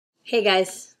Hey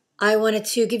guys, I wanted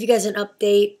to give you guys an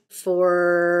update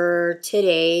for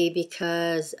today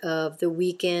because of the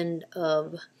weekend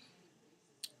of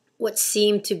what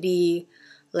seemed to be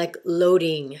like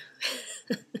loading.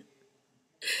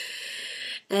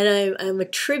 And I'm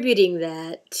attributing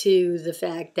that to the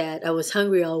fact that I was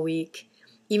hungry all week,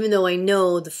 even though I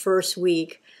know the first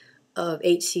week of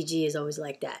HCG is always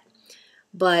like that.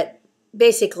 But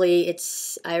basically,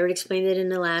 I already explained it in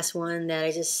the last one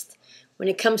that when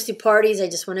it comes to parties, I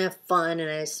just want to have fun and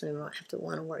I just don't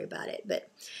want to worry about it. But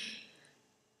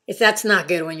if that's not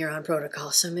good when you're on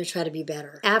protocol, so I'm going to try to be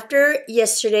better. After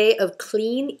yesterday of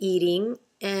clean eating,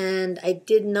 and I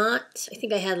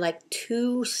think I had like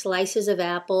 2 slices of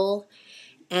apple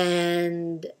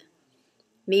and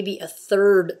maybe a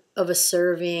third of a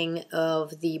serving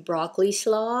of the broccoli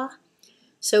slaw.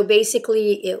 So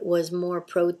basically it was more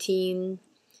protein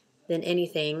than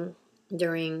anything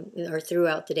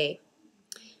throughout the day.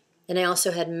 And I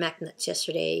also had mac nuts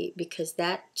yesterday because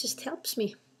that just helps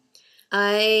me.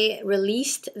 I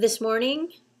released this morning,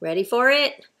 ready for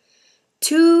it,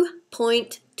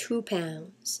 2.2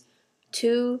 pounds.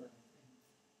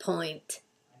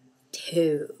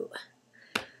 2.2.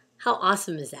 How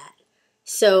awesome is that?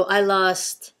 So I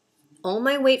lost all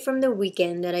my weight from the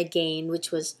weekend that I gained,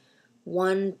 which was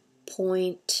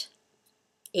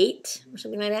 1.8 or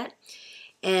something like that,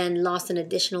 and lost an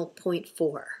additional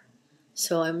 0.4.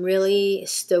 So I'm really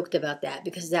stoked about that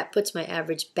because that puts my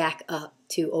average back up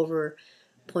to over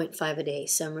 0.5 a day.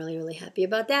 So I'm really, really happy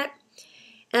about that.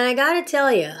 And I gotta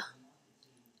tell you,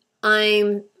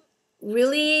 I'm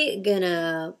really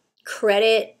gonna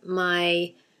credit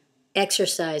my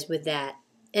exercise with that.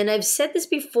 And I've said this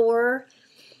before,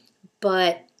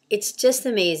 but it's just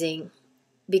amazing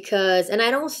because, and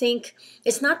I don't think,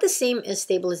 it's not the same as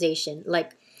stabilization.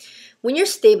 Like when you're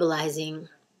stabilizing,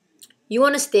 you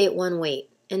want to stay at one weight,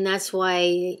 and that's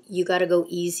why you got to go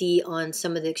easy on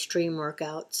some of the extreme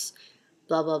workouts,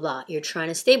 blah, blah, blah. You're trying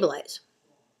to stabilize.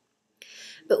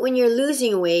 But when you're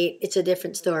losing weight, it's a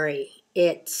different story.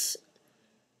 If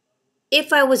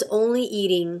I was only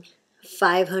eating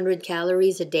 500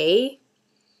 calories a day,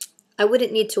 I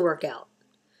wouldn't need to work out.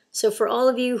 So for all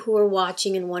of you who are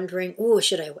watching and wondering, oh,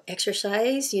 should I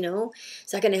exercise? Is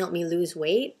that going to help me lose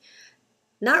weight?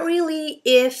 Not really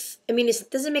it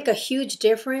doesn't make a huge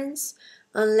difference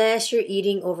unless you're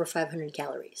eating over 500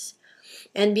 calories.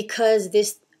 And because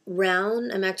this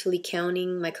round, I'm actually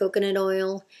counting my coconut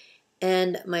oil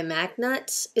and my mac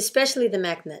nuts, especially the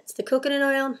mac nuts. The coconut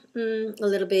oil, a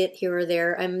little bit here or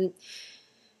there. I'm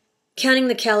counting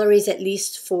the calories at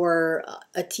least for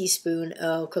a teaspoon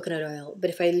of coconut oil. But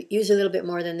if I use a little bit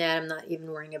more than that, I'm not even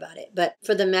worrying about it. But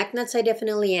for the mac nuts, I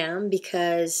definitely am,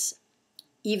 because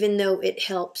even though it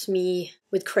helps me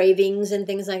with cravings and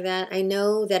things like that, I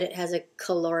know that it has a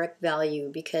caloric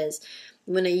value, because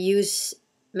when I use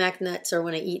mac nuts or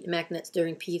when I eat mac nuts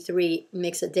during P3, it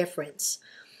makes a difference.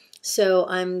 So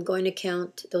I'm going to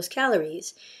count those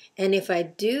calories. And if I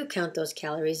do count those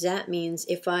calories, that means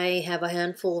if I have a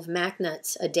handful of mac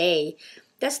nuts a day,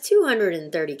 that's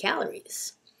 230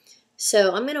 calories.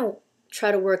 So I'm going to try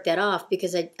to work that off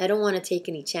because I don't want to take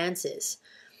any chances.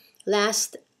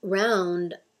 Last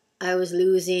round, I was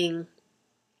releasing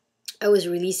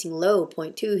low,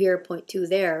 0.2 here, 0.2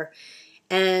 there.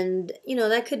 And,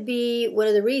 that could be one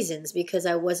of the reasons, because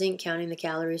I wasn't counting the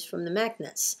calories from the mac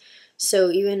nuts.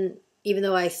 So even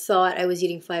though I thought I was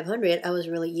eating 500, I was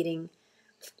really eating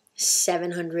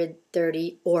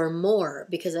 730 or more,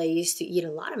 because I used to eat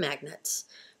a lot of mac nuts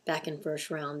back in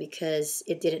first round because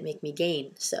it didn't make me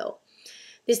gain. So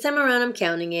this time around, I'm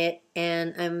counting it,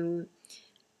 and I'm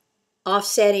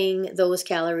offsetting those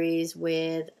calories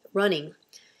with running.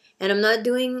 And I'm not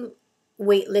doing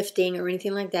weightlifting or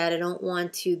anything like that. I don't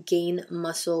want to gain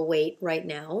muscle weight right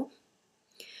now.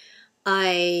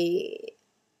 I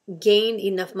gained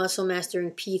enough muscle mass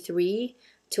during P3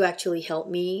 to actually help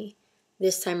me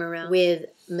this time around with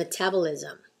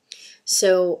metabolism.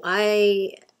 So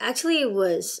I actually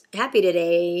was happy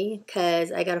today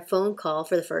because I got a phone call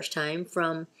for the first time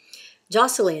from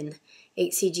Jocelyn,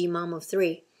 HCG mom of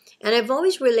 3. And I've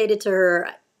always related to her.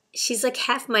 She's like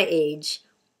half my age,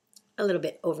 a little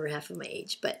bit over half of my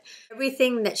age. But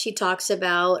everything that she talks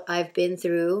about, I've been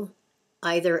through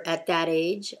either at that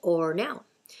age or now.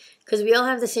 Because we all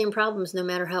have the same problems no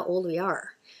matter how old we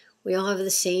are. We all have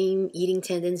the same eating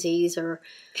tendencies or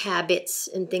habits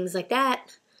and things like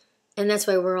that. And that's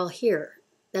why we're all here.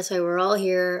 That's why we're all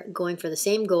here going for the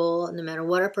same goal, no matter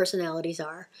what our personalities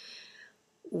are.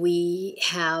 We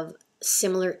have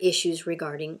similar issues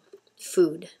regarding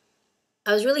food.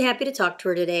 I was really happy to talk to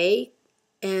her today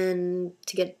and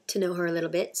to get to know her a little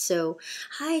bit. So,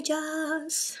 hi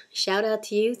Joss, shout out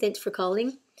to you. Thanks for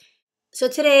calling. So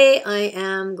today I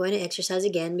am going to exercise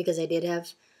again because I did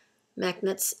have mac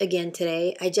nuts again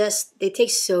today. They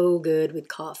taste so good with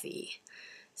coffee.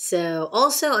 So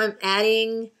also I'm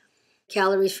adding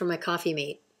calories from my coffee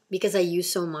mate because I use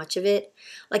so much of it.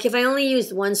 Like if I only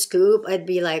used 1 scoop, I'd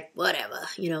be like, whatever,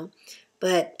 you know.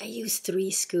 But I use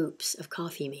 3 scoops of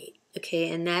coffee mate, okay?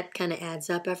 And that kind of adds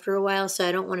up after a while, so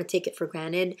I don't want to take it for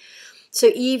granted.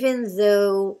 So even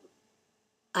though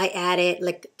I add it,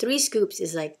 like 3 scoops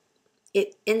is like,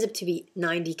 it ends up to be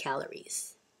 90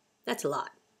 calories. That's a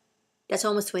lot. That's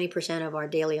almost 20% of our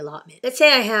daily allotment. Let's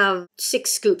say I have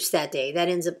 6 scoops that day. That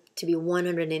ends up to be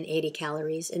 180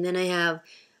 calories. And then I have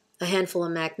a handful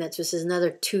of mac nuts, which is another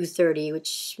 230,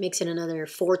 which makes it another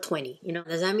 420. You know,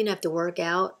 does that mean I have to work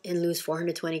out and lose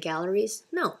 420 calories?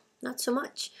 No, not so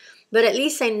much. But at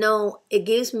least I know it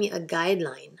gives me a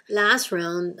guideline. Last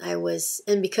round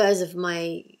and because of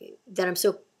that I'm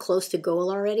so close to goal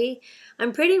already,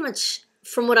 I'm pretty much,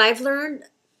 from what I've learned,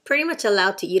 pretty much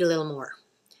allowed to eat a little more.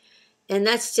 And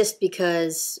that's just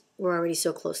because we're already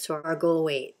so close to our goal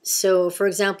weight. So, for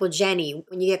example, Jenny,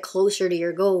 when you get closer to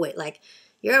your goal weight, like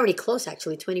you're already close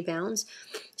actually, 20 pounds.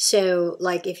 So,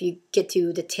 like if you get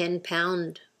to the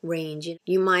 10-pound range,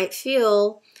 you might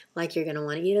feel like you're going to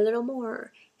want to eat a little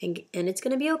more. And it's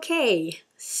going to be okay.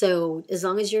 So, as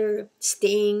long as you're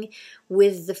staying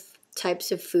with the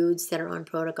types of foods that are on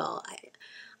protocol,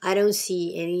 I don't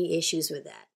see any issues with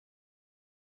that.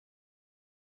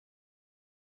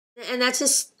 And that's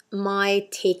just my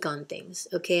take on things,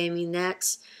 okay? I mean,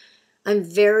 I'm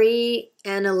very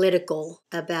analytical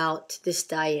about this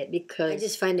diet because I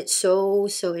just find it so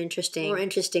interesting, more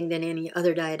interesting than any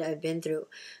other diet I've been through.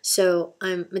 So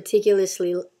I'm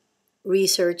meticulously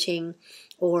researching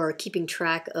or keeping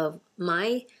track of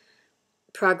my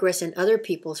progress and other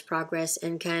people's progress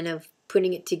and kind of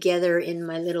putting it together in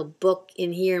my little book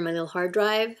in here, my little hard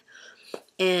drive,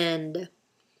 and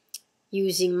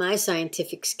using my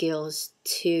scientific skills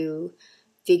to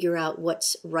figure out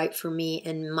what's right for me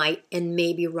and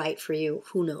may be right for you.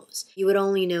 Who knows? You would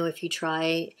only know if you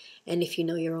try and if you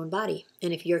know your own body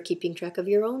and if you're keeping track of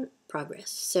your own progress.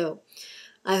 So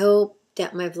I hope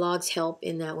that my vlogs help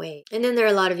in that way. And then there are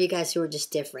a lot of you guys who are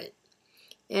just different.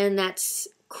 And that's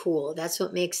cool. That's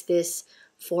what makes this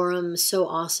forum so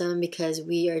awesome, because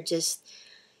we are just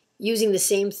using the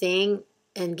same thing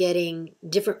and getting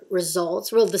different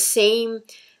results. Well, the same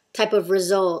type of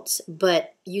results,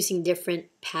 but using different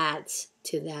paths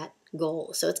to that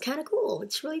goal. So it's kind of cool.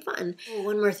 It's really fun. Oh,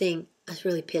 one more thing I was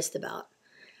really pissed about.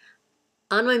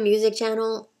 On my music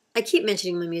channel, I keep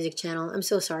mentioning my music channel. I'm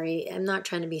so sorry. I'm not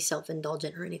trying to be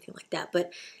self-indulgent or anything like that,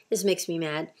 but this makes me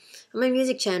mad. On my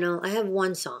music channel, I have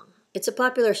one song. It's a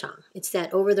popular song. It's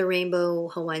that Over the Rainbow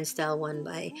Hawaiian style one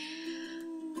by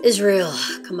Israel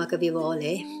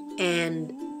Kamakawiwo'ole.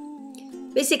 And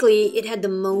basically, it had the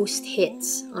most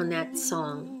hits on that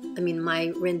song. I mean,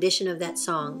 my rendition of that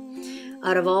song.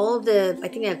 Out of all of I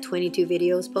think I have 22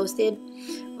 videos posted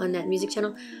on that music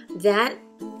channel. That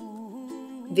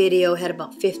video had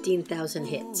about 15,000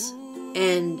 hits.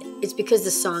 And it's because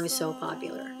the song is so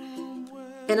popular.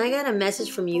 And I got a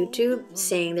message from YouTube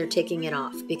saying they're taking it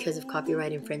off because of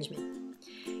copyright infringement.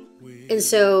 And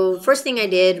so first thing I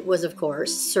did was, of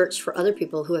course, search for other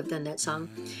people who have done that song.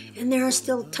 And there are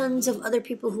still tons of other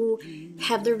people who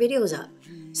have their videos up.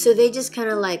 So they just kind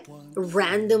of like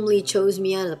randomly chose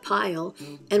me out of the pile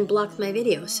and blocked my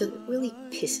video. So it really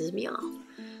pisses me off.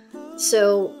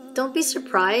 So don't be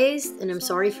surprised, and I'm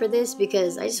sorry for this,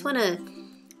 because I just want to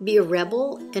be a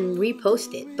rebel and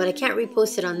repost it. But I can't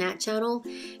repost it on that channel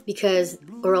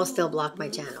or else they'll block my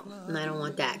channel. And I don't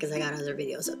want that because I got other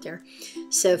videos up there.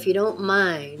 So if you don't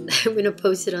mind, I'm going to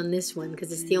post it on this one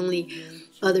because it's the only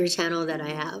other channel that I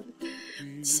have.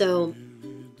 So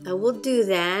I will do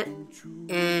that.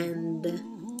 And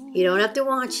you don't have to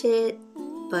watch it,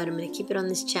 but I'm going to keep it on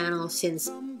this channel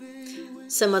since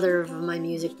some other of my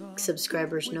music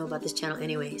subscribers know about this channel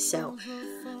anyway. So,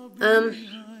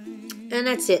 and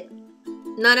that's it.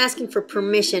 Not asking for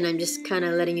permission. I'm just kind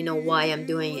of letting you know why I'm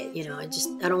doing it. You know, I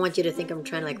don't want you to think I'm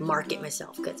trying to like market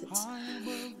myself, because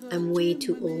I'm way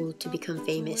too old to become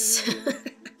famous.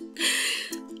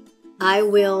 I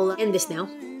will end this now.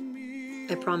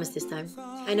 I promise this time.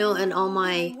 I know in all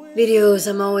my videos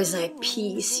I'm always like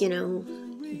peace, you know,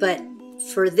 but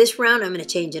for this round I'm going to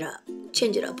change it up.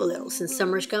 Change it up a little. Since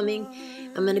summer's coming,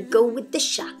 I'm going to go with the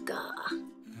shaka.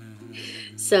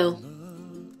 So,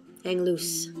 hang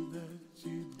loose.